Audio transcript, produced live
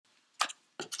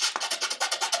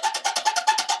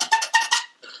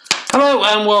Hello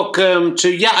and welcome to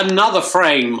yet another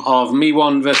frame of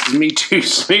Me1 versus Me2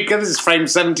 Snooker. This is frame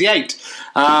 78.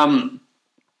 I'm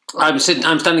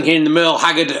standing here in the Merle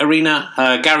Haggard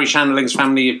Arena. Gary Shandling's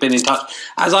family have been in touch.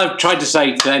 As I've tried to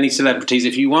say to any celebrities,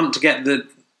 if you want to get the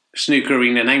snooker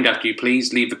arena named after you,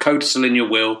 please leave a codicil in your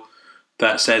will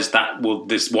that says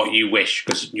this is what you wish,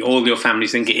 because all your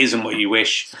families think it isn't what you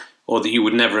wish, or that you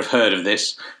would never have heard of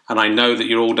this. And I know that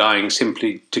you're all dying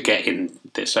simply to get in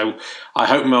this. So I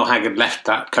hope Merle Haggard left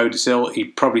that codicil. He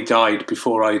probably died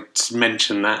before I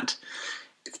mentioned that.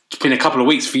 It's been a couple of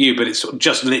weeks for you, but it's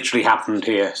just literally happened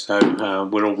here. So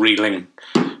we're all reeling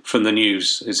from the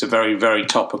news. It's a very, very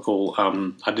topical.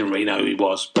 I didn't really know who he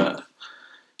was, but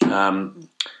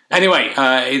anyway,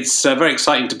 it's very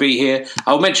exciting to be here.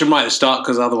 I'll mention right at the start,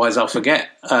 because otherwise I'll forget,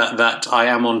 that I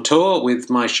am on tour with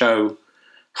my show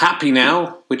Happy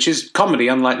Now, which is comedy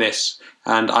unlike this.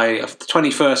 And the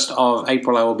 21st of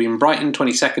April I will be in Brighton,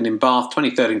 22nd in Bath,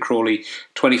 23rd in Crawley,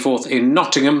 24th in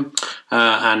Nottingham,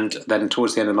 and then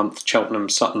towards the end of the month, Cheltenham,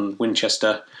 Sutton,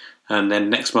 Winchester, and then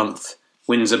next month,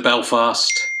 Windsor,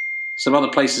 Belfast, some other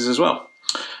places as well.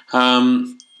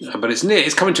 But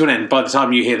it's coming to an end by the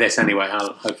time you hear this anyway.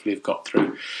 I'll hopefully have got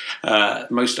through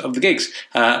most of the gigs.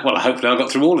 Hopefully I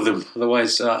got through all of them.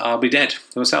 Otherwise, I'll be dead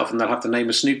myself, and they'll have to name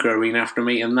a snooker arena after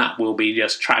me, and that will be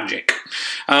just tragic.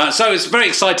 So it's very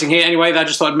exciting here. Anyway, I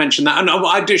just thought I'd mention that. And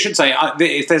should say,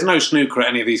 if there's no snooker at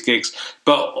any of these gigs,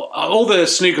 but all the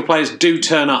snooker players do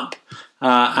turn up,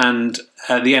 and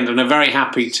at the end, and are very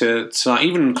happy to sign.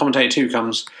 Even Commentator 2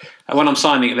 comes. When I'm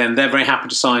signing it, then they're very happy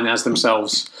to sign as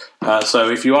themselves. So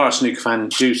if you are a snooker fan,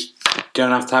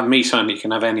 don't have to have me sign. You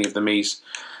can have any of the me's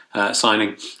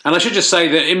signing. And I should just say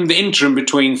that in the interim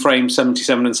between frame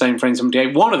 77 and frame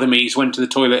 78, one of the me's went to the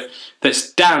toilet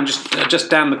that's down just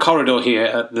down the corridor here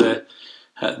at the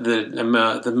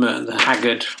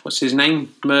Haggard. What's his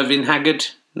name? Mervyn Haggard?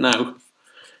 No,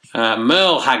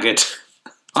 Merle Haggard.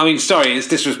 I mean, sorry, it's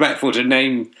disrespectful to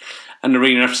name an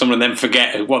arena after someone and then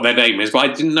forget what their name is, but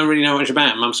I didn't really know much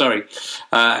about him. I'm sorry.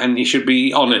 And you should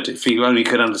be honoured if you only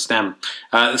could understand.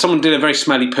 Someone did a very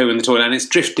smelly poo in the toilet, and it's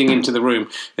drifting into the room.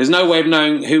 There's no way of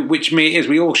knowing which me it is.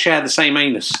 We all share the same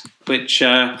anus, which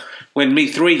when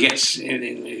Me3 gets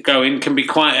going can be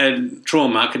quite a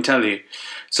trauma, I can tell you.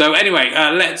 So anyway,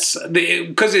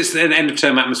 because it's an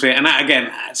end-of-term atmosphere, and that,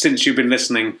 again, since you've been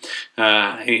listening,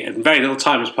 very little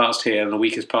time has passed here, and a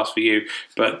week has passed for you,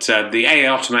 but the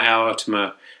Our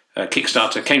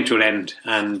Kickstarter came to an end,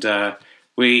 and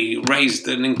we raised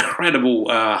an incredible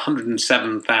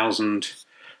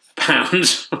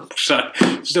 £107,000. So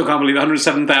still can't believe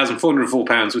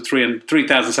 £107,404 with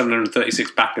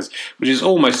 3,736 backers, which is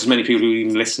almost as many people who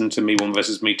even listen to Me1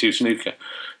 versus Me2 Snooker.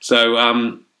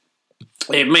 So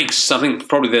it makes, I think,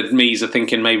 probably the me's are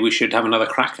thinking maybe we should have another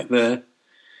crack at the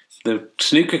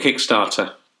snooker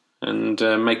Kickstarter and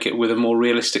make it with a more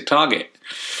realistic target.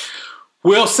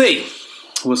 We'll see.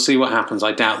 We'll see what happens.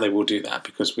 I doubt they will do that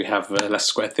because we have a Leicester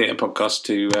Square Theatre podcast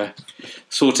to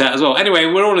sort out as well. Anyway,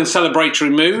 we're all in celebratory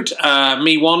mood.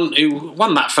 Me1, who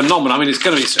won that phenomenon. I mean, it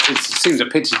seems a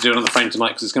pity to do another frame tonight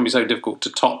because it's going to be so difficult to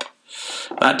top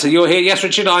that. You're here. Yes,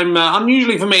 Richard, I'm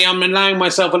unusually for me, I'm allowing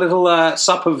myself a little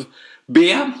sup of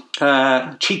beer,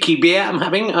 cheeky beer I'm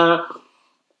having. I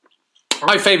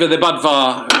favour the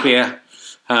Budvar beer,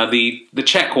 the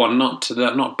Czech one, not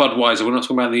Budweiser. We're not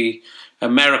talking about the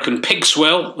American pig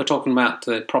swill. We're talking about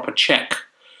the proper Czech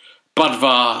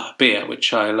Budvar beer,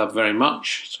 which I love very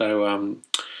much. So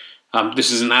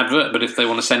this is an advert, but if they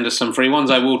want to send us some free ones,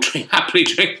 I will happily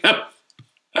drink them.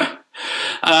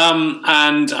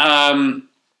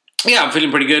 Yeah, I'm feeling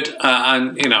pretty good.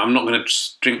 I'm not going to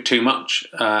drink too much,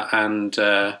 and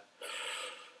I'm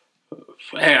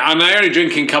only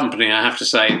drinking company, I have to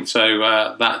say. So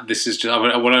that this is just, I'm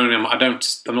not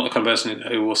the kind of person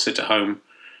who will sit at home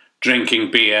drinking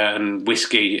beer and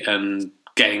whiskey and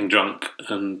getting drunk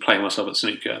and playing myself at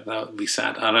snooker. That would be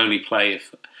sad. I'll only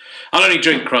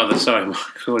drink, rather. Sorry, I've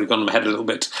already gone in my head a little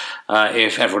bit.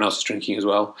 If everyone else is drinking as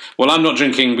well. Well, I'm not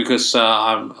drinking because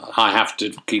I have to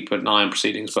keep an eye on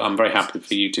proceedings. But I'm very happy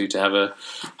for you two to have a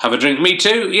drink. Me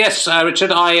too. Yes,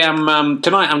 Richard. I am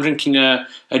tonight. I'm drinking a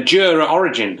Jura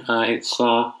Origin. It's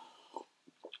quite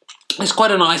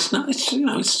a nice.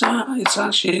 It's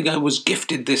actually I was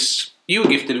gifted this. You were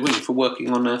gifted it, weren't you, for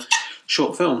working on a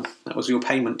short film? That was your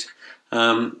payment.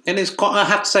 And it's quite. I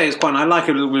have to say, it's quite. I like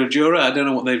a little bit of Jura. I don't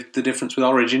know what the difference with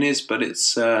Origin is, but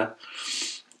it's got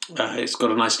a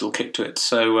nice little kick to it.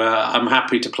 So I'm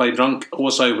happy to play drunk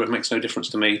or sober. It makes no difference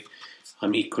to me.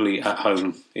 I'm equally at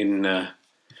home in.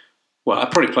 Well, I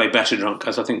probably play better drunk,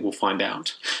 as I think we'll find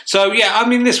out. So yeah, I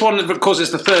mean, this one, of course,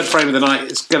 it's the third frame of the night.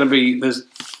 It's going to be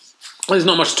there's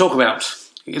not much to talk about.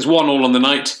 It's 1-1 on the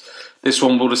night. This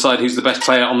one will decide who's the best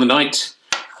player on the night.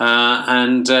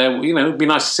 It'd be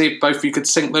nice to see if both of you could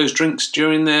sink those drinks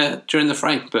during the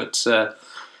fray. But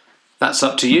that's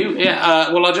up to you.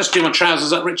 Yeah. Well, I'll just do my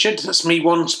trousers up, Richard. That's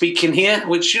Me1 speaking here,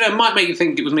 which might make you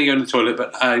think it was me going to the toilet,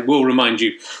 but I will remind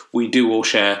you, we do all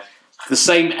share the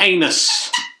same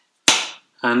anus,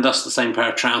 and thus the same pair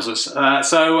of trousers.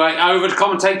 So over to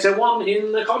commentator 1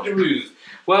 in the commentary booth.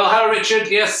 Well, hello, Richard.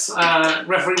 Yes,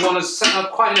 referee 1 has set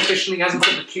up quite inefficiently. He hasn't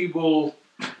put the cue ball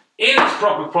in its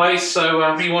proper place, so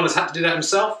Me1 has had to do that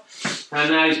himself.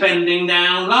 And now he's bending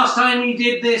down. Last time he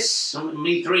did this,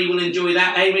 Me3 will enjoy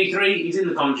that. Hey, Me3, he's in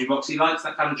the commentary box. He likes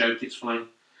that kind of joke. It's fine.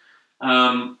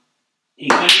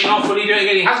 He's bending off. Will he do it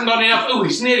again? He hasn't gone enough. Oh,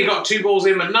 he's nearly got 2 balls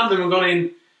in, but none of them have gone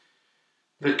in.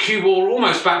 The cue ball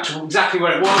almost back to exactly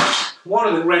where it was. One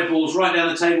of the red balls right down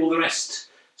the table. The rest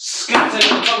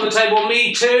scattered on top of the table.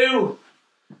 Me2.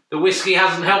 The whiskey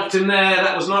hasn't helped him there.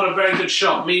 That was not a very good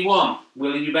shot. Me1.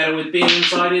 Will he do better with being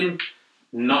inside him?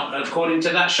 Not according to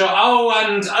that shot. Oh,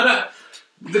 and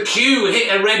the cue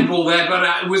hit a red ball there,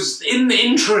 but it was in the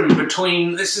interim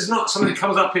between. This is not something that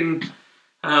comes up in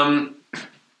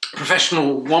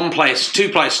professional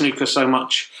 2-player snooker so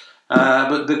much.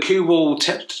 But the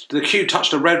cue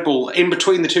touched a red ball in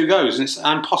between the 2 goes, and it's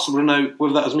impossible to know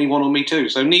whether that was Me1 or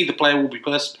Me2. So neither player will be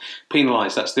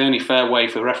penalised. That's the only fair way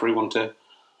for the referee 1 to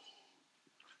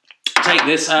take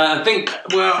this. I think,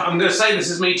 I'm going to say this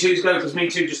is Me2's go because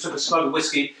Me2 just took a slug of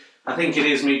whiskey. I think it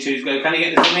is Me2's go. Can he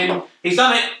get this one in? He's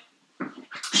done it.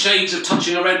 Shades of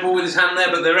touching a red ball with his hand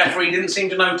there, but the referee didn't seem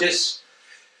to notice.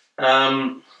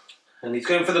 And he's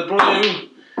going for the blue.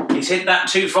 He's hit that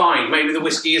too fine. Maybe the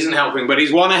whiskey isn't helping, but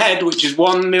he's 1 ahead, which is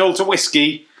 1-0 to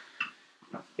whiskey.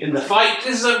 In the fight,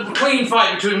 this is a clean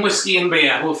fight between whiskey and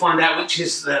beer. We'll find out which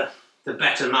is the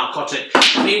better narcotic.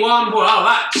 Me1, well,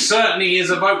 that certainly is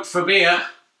a vote for beer.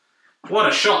 What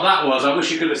a shot that was. I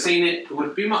wish you could have seen it. It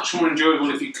would be much more enjoyable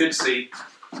if you could see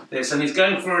this. And he's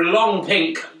going for a long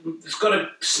pink. He's got to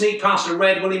sneak past the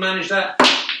red. Will he manage that?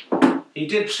 He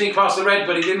did sneak past the red,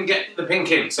 but he didn't get the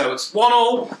pink in. So it's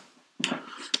 1-1.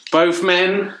 Both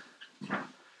men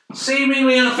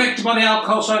seemingly unaffected by the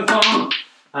alcohol so far.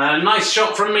 Nice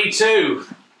shot from Me2.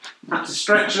 Had to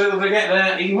stretch a little to get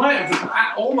there. He might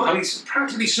have he's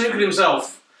practically snookered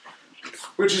himself,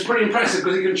 which is pretty impressive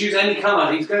because he can choose any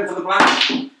colour. He's going for the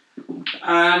black.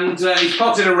 And he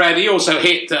spotted a red. He also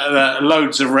hit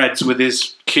loads of reds with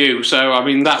his cue. So, I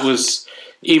mean, that was...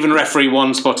 Even referee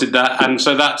 1 spotted that. And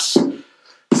so that's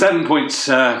 7 points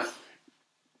to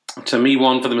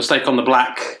Me1 for the mistake on the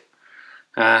black.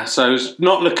 So it's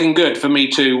not looking good for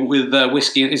Me2 with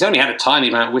whiskey. He's only had a tiny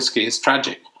amount of whiskey. It's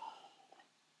tragic.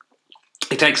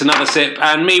 He takes another sip,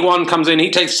 and Me1 comes in. He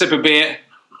takes a sip of beer.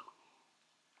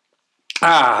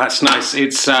 Ah, that's nice.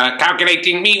 It's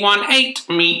calculating Me1 8,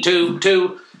 Me2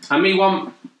 2, and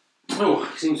Me1. Oh,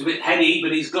 he seems a bit heady,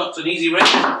 but he's got an easy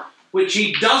red, which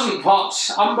he doesn't pot.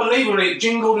 Unbelievably, it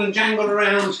jingled and jangled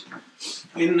around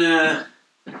in the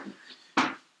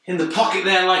pocket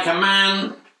there like a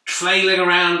man flailing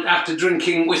around after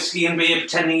drinking whiskey and beer,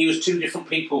 pretending he was 2 different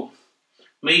people.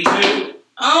 Me2.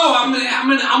 Oh, I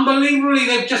mean, unbelievably,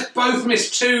 they've just both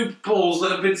missed 2 balls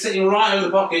that have been sitting right over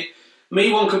the pocket.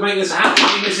 Me1 could make this happen.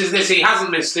 He misses this. He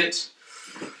hasn't missed it.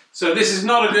 So this is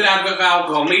not a good advert for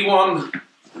alcohol. Me1,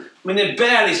 I mean, they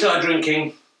barely started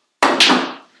drinking.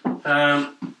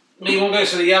 Me1 goes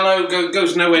for the yellow,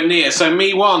 goes nowhere near. So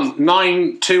Me1,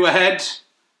 9-2 ahead.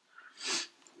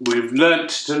 We've learnt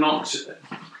to not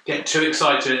get too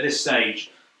excited at this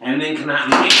stage. Anything can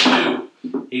happen. Me2.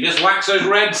 He just whacks those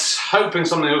reds, hoping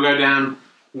something will go down.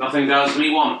 Nothing does.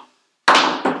 Me1.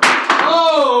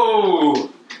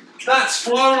 Oh! That's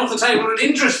flown off the table. And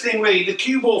interestingly, the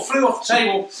cue ball flew off the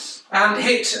table and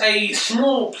hit a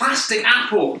small plastic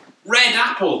apple, red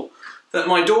apple, that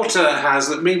my daughter has,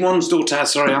 that Me1's daughter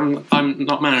has. Sorry, I'm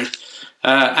not married.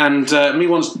 And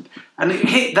Me1's... And it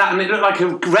hit that, and it looked like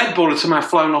a red ball had somehow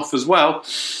flown off as well.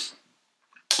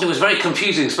 It was very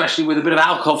confusing, especially with a bit of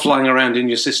alcohol flying around in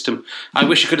your system. I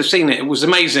wish you could have seen it. It was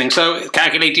amazing. So,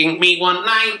 calculating Me1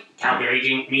 9,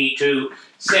 calculating Me2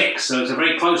 6. So it's a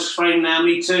very close frame now,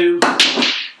 Me2.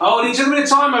 Oh, and he took a bit of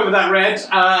time over that red,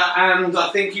 and I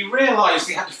think he realised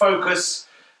he had to focus,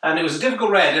 and it was a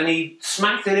difficult red, and he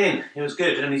smacked it in. It was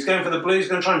good, and he's going for the blue. He's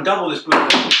going to try and double this blue.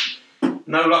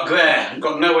 No luck there.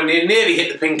 Got nowhere near. Nearly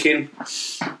hit the pink in,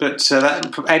 but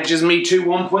that edges Me2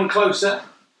 1 point closer.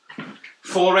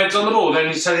 4 reds on the board. Don't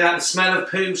need to tell you that. The smell of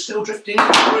poo still drifting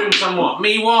into the room somewhat.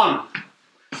 Me1.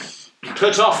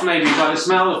 Put off maybe by the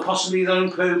smell of possibly his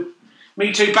own poo.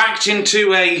 Me2 backed into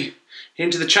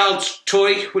the child's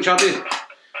toy, which I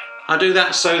I'll do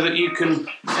that so that any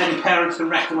parents can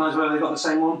recognise whether they've got the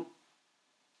same one.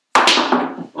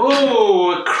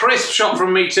 Oh, a crisp shot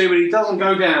from Me2, but he doesn't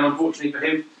go down, unfortunately for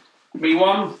him.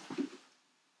 Me1.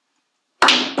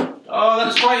 Oh,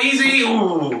 that's quite easy.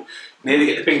 Ooh, nearly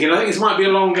get the pink in. I think this might be a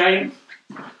long game.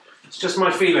 It's just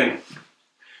my feeling.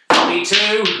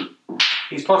 Me2.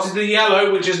 He's potted the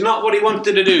yellow, which is not what he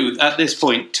wanted to do at this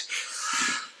point.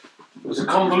 It was a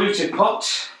convoluted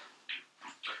pot.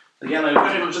 The yellow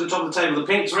very much at the top of the table. The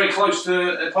pink's very close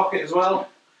to a pocket as well.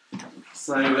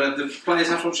 So the players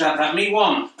have to watch out for that.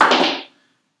 Me1.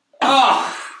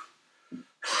 Oh!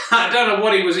 I don't know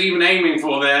what he was even aiming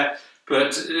for there,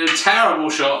 but a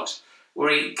terrible shot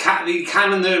where he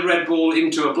cannoned the red ball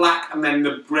into a black and then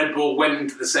the red ball went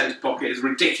into the centre pocket. It's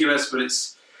ridiculous, but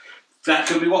that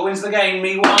could be what wins the game.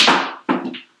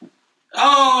 Me1.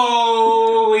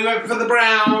 Oh! He went for the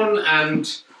brown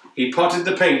and he potted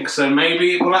the pink, so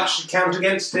maybe it will actually count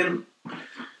against him.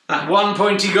 That 1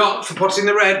 point he got for potting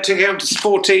the red took it up to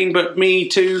 14, but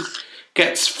Me2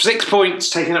 gets 6 points,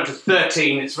 taking it up to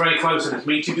 13. It's very close and it's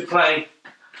Me2 to play.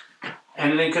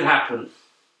 Anything could happen,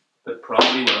 but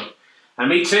probably won't. And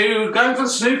Me2 going for the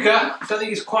snooker. Don't think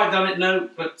he's quite done it, no,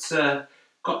 but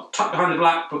got tucked behind the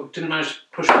black, but didn't manage to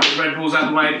push the red balls out of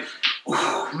the way.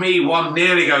 Ooh, Me1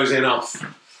 nearly goes in off.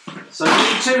 So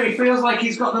Me2, he feels like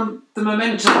he's got the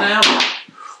momentum now.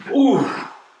 Ooh,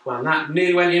 well, that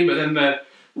nearly went in, but then the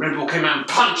red ball came out and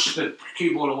punched the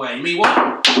cue ball away.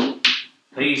 Me1.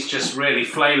 He's just really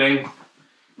flailing.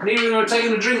 Neither of them were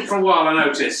taking a drink for a while, I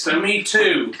noticed. So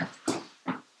Me2.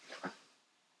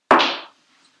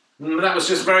 That was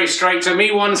just very straight. So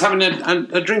Me1's having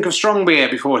a drink of strong beer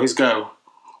before his go.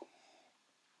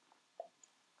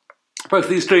 Both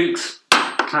these drinks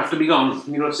have to be gone.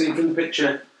 You know what I've seen from the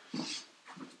picture.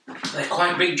 They're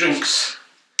quite big drinks.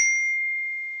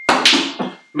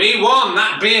 Me1,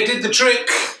 that beer did the trick.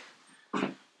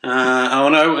 Oh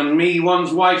no, and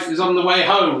Me1's wife is on the way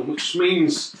home, which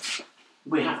means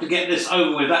we have to get this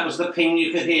over with. That was the ping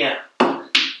you could hear.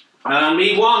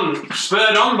 Me1,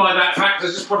 spurred on by that fact,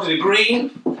 has just potted a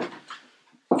green.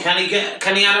 Can he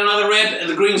add another red?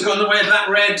 The green's got in the way of that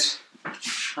red.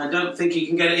 I don't think he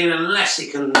can get it in unless he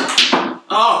can...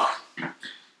 Oh!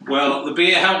 Well, the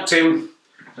beer helped him,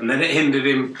 and then it hindered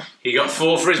him. He got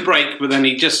 4 for his break, but then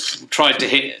he just tried to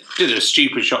did a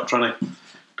stupid shot trying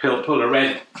to pull a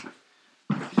red.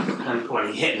 And well,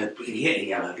 he hit a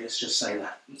yellow, let's just say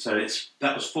that. So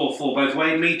that was 4-4 both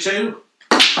ways. Me2.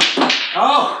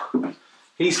 Oh!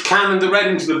 He's cannoned the red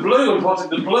into the blue and potted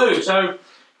the blue. So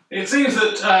it seems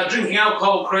that drinking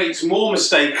alcohol creates more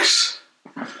mistakes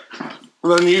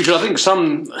than usual. I think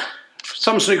some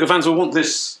snooker fans will want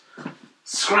this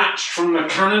scratched from the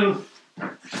cannon,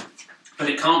 but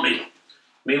it can't be.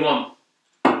 Me1.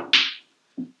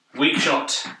 Weak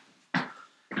shot.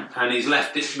 And he's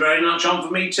left it very much on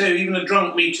for Me2. Even a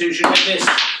drunk Me2 should get this.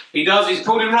 He does. He's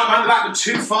pulled him right behind the black, but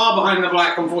too far behind the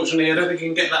black, unfortunately. I don't think he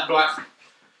can get that black. In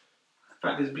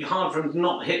fact, it'd be hard for him to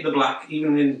not hit the black,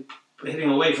 even in hitting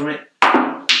away from it.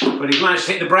 But he's managed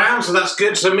to hit the brown, so that's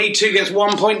good. So Me2 gets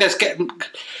 1 point.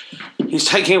 He's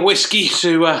taking a whiskey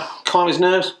to calm his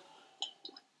nerves.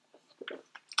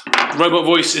 Robot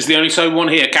voice is the only so one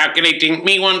here. Calculating.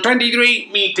 Me1 23,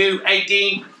 Me2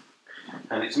 18.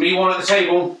 And it's Me1 at the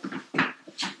table.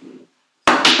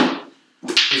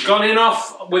 He's gone in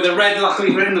off with a red,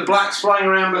 luckily for him. The black's flying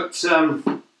around, but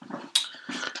to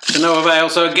no avail.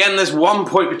 So again, there's 1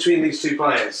 point between these two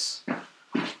players.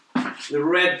 The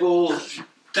red ball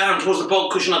down towards the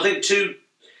bottom cushion. I think too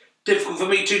difficult for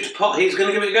Me2 to pot. He's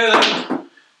going to give it a go then.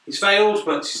 He's failed,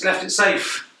 but he's left it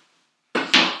safe.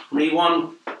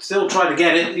 Me1 still tried to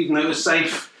get it, even though it was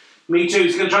safe. Me2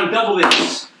 is going to try and double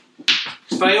this.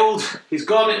 He's failed. He's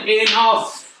gone in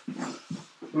off.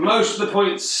 Most of the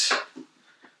points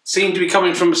seem to be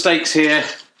coming from mistakes here.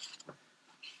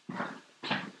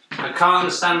 I can't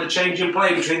understand the change in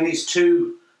play between these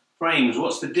two frames.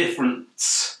 What's the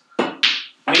difference?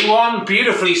 Me1,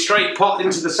 beautifully straight pot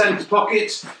into the centre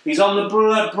pocket. He's on the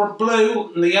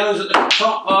blue and the yellow's at the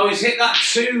top. Oh, he's hit that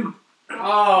too.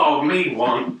 Oh,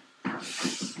 Me1.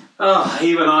 Oh,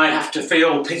 even I have to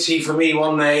feel pity for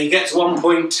Me1 there. He gets 1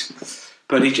 point,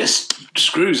 but he just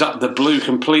screws up the blue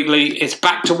completely. It's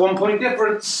back to 1 point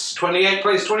difference. 28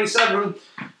 plays 27.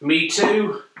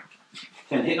 Me2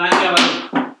 can hit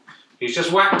that yellow. He's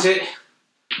just whacked it.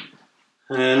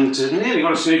 And nearly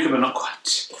got a snooker, but not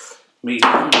quite.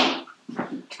 Me1.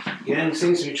 Again,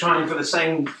 seems to be trying for the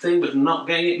same thing, but not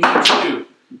getting it. Me2.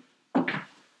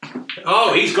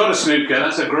 Oh, he's got a snooker.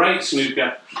 That's a great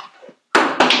snooker.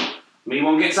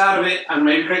 Me1 gets out of it and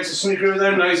maybe creates a snooker of his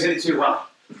own. No, he's hit it too well.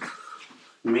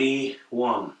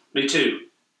 Me1. Me2.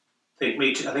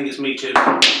 I think it's Me2.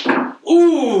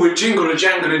 Ooh, it jingled and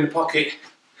jangled in the pocket.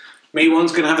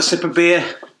 Me1's going to have a sip of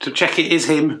beer to check it is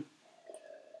him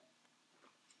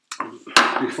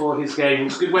before his game.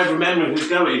 It's a good way of remembering whose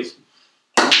go it is.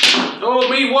 Oh,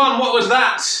 Me1, what was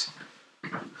that?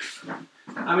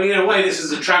 I mean, in a way, this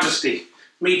is a travesty.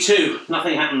 Me2,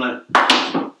 nothing happened though.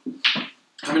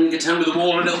 Having to get down with the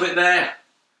wall a little bit there.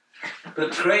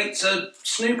 But creates a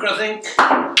snooker, I think.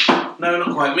 No,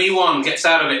 not quite. Me1 gets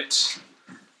out of it.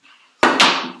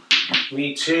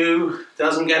 Me2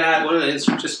 doesn't get out. Well, it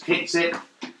just hits it.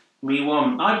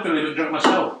 Me1. I'm feeling a bit drunk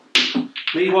myself.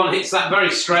 Me1 hits that very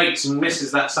straight and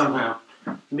misses that somehow.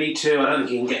 Me2, I don't think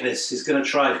he can get this. He's going to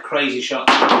try a crazy shot.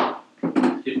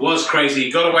 It was crazy.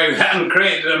 He got away with that and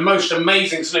created a most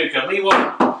amazing snooker.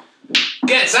 Me1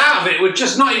 gets out of it with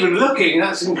just not even looking.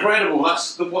 That's incredible.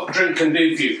 That's what drink can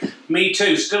do for you.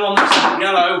 Me2 still on this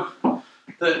yellow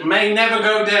that may never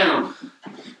go down.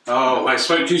 Oh, I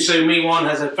spoke too soon. Me1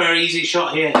 has a very easy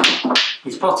shot here.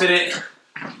 He's potted it.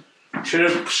 Should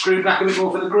have screwed back a bit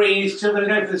more for the green. He's still going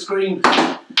to go for the green.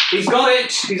 He's got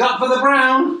it. He's up for the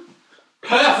brown.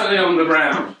 Perfectly on the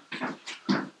brown.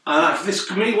 This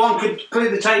Me1 could clear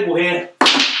the table here.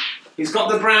 He's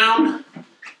got the brown.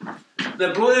 The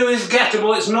blue is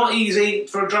gettable. It's not easy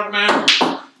for a drunk man,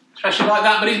 especially like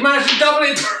that. But he's managed to double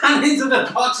it down into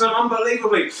the bottom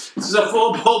unbelievably. This is a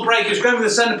 4-ball break. He's going for the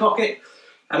centre pocket.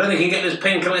 I don't think he can get this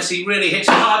pink unless he really hits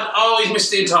it hard. Oh, he's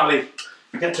missed it entirely.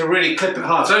 You get to really clip it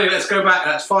hard. So anyway, let's go back.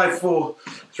 That's 5-4,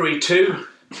 3-2,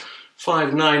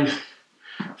 5-9,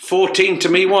 14 to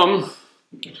Me1,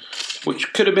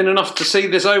 which could have been enough to see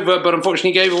this over, but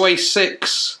unfortunately gave away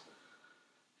 6.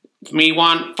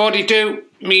 Me1, 42,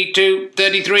 Me2,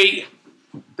 33.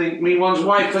 I think Me1's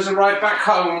wife has arrived back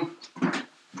home.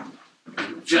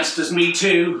 Just as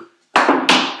Me2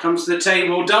 comes to the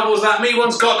table, doubles that.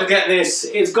 Me1's got to get this.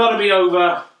 It's got to be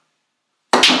over.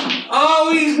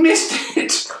 Oh, he's missed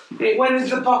it. It went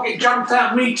into the pocket, jumped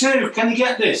out. Me2, can he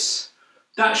get this?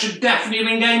 That should definitely have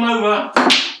been game over.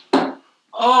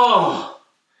 Oh.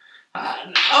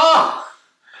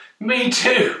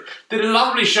 Me2 did a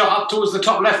lovely shot up towards the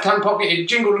top left-hand pocket. It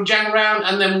jingled and jangled around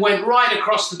and then went right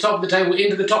across the top of the table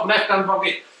into the top left-hand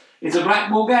pocket. It's a black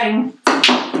ball game.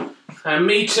 And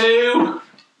Me2.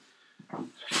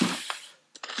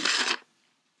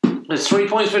 There's 3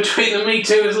 points between them.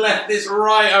 Me2 has left this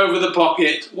right over the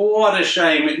pocket. What a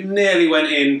shame. It nearly went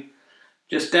in.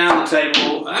 Just down the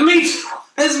table. And Me2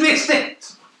 has missed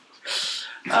it.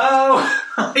 Oh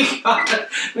my God.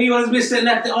 Me1 has missed it and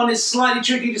left it on. It's slightly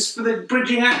tricky just for the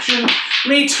bridging action.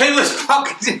 Me2 has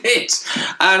pocketed it.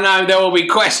 And now there will be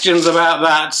questions about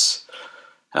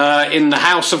that in the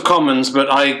House of Commons, but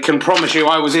I can promise you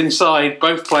I was inside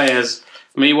both players.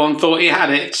 Me1 thought he had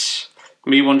it.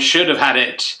 Me1 should have had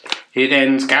it. It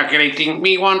ends calculating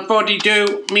Me1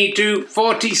 42, Me2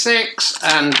 46,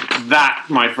 and that,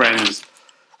 my friends,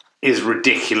 is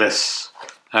ridiculous.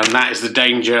 And that is the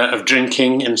danger of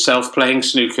drinking and self-playing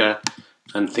snooker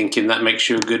and thinking that makes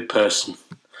you a good person.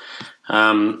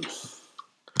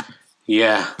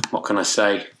 Yeah, what can I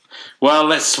say? Well,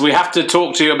 we have to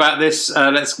talk to you about this.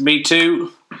 Let's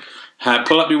Me2.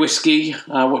 Pull up your whiskey.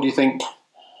 What do you think?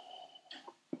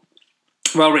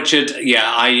 Well, Richard, yeah,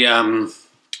 I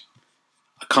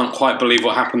can't quite believe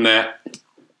what happened there.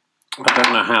 I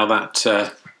don't know how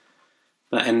that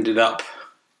ended up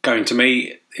going to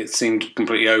me. It seemed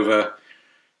completely over.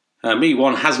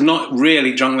 Me1 has not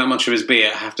really drunk that much of his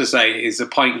beer, I have to say. It's a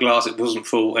pint glass, it wasn't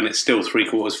full, and it's still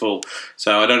 3/4 full.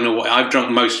 So I don't know what... I've drunk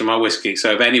most of my whiskey,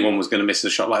 so if anyone was going to miss a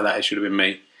shot like that, it should have been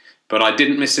me. But I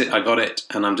didn't miss it, I got it,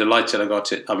 and I'm delighted I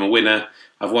got it. I'm a winner.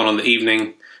 I've won on the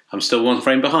evening. I'm still 1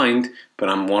 frame behind, but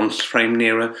I'm 1 frame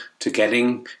nearer to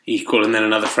getting equal and then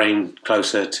another frame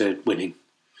closer to winning.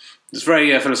 It's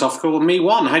very philosophical.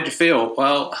 Me1, how do you feel?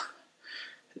 Well,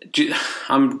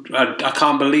 I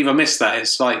can't believe I missed that.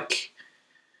 It's like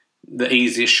the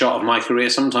easiest shot of my career.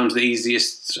 Sometimes the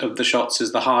easiest of the shots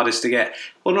is the hardest to get.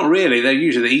 Well, not really. They're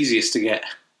usually the easiest to get.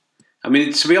 I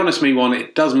mean, to be honest, Me1,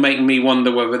 it does make me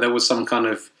wonder whether there was some kind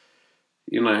of,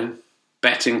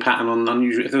 betting pattern on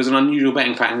unusual. If there was an unusual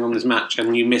betting pattern on this match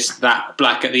and you missed that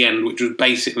black at the end, which was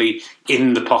basically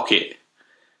in the pocket.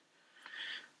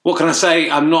 What can I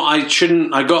say? I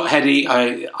shouldn't. I got heady.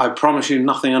 I promise you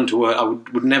nothing untoward. I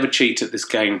would never cheat at this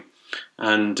game.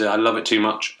 And I love it too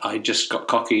much. I just got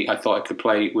cocky. I thought I could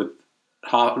play with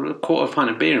a quarter of a pint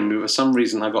of beer in me. For some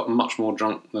reason, I got much more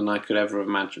drunk than I could ever have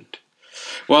imagined.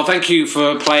 Well, thank you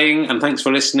for playing and thanks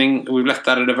for listening. We've left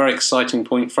that at a very exciting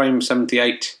point. Frame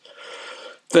 78.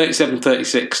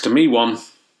 37-36 to Me1,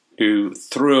 who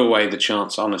threw away the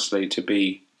chance, honestly, to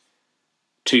be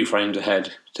 2 frames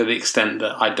ahead, to the extent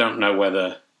that I don't know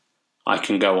whether I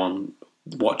can go on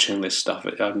watching this stuff.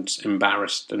 I'm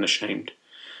embarrassed and ashamed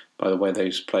by the way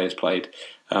those players played.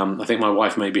 I think my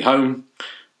wife may be home,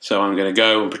 so I'm going to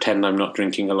go and pretend I'm not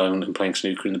drinking alone and playing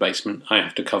snooker in the basement. I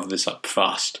have to cover this up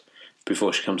fast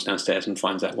before she comes downstairs and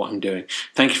finds out what I'm doing.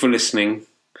 Thank you for listening.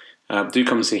 Do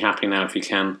come and see Happy Now if you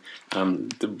can.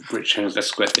 The Rich Jones Less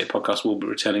Square Theatre podcast will be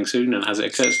returning soon, and as it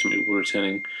occurs to me, we're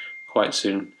returning quite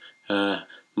soon.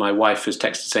 My wife has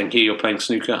texted saying, "Here, you're playing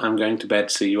snooker. I'm going to bed.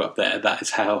 See you up there." That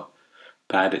is how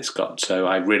bad it's got. So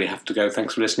I really have to go.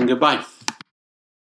 Thanks for listening. Goodbye.